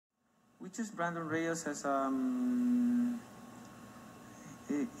which is Brandon Rios has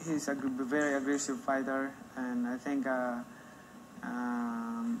he's a very aggressive fighter, and I think to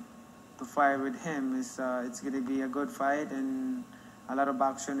fight with him is it's going to be a good fight and a lot of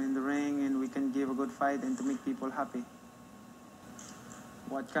action in the ring, and we can give a good fight and to make people happy.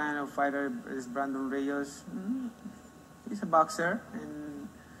 What kind of fighter is Brandon Rios? He's a boxer, and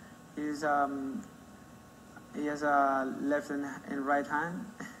he's he has a left and right hand.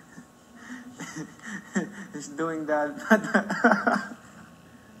 He's doing that, but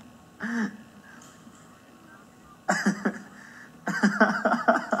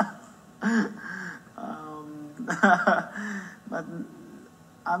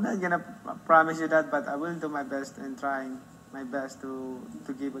I'm not gonna promise you that. But I will do my best and trying my best to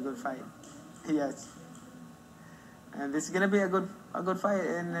give a good fight. Yes, and this is gonna be a good fight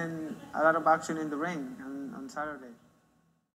and a lot of action in the ring on Saturday.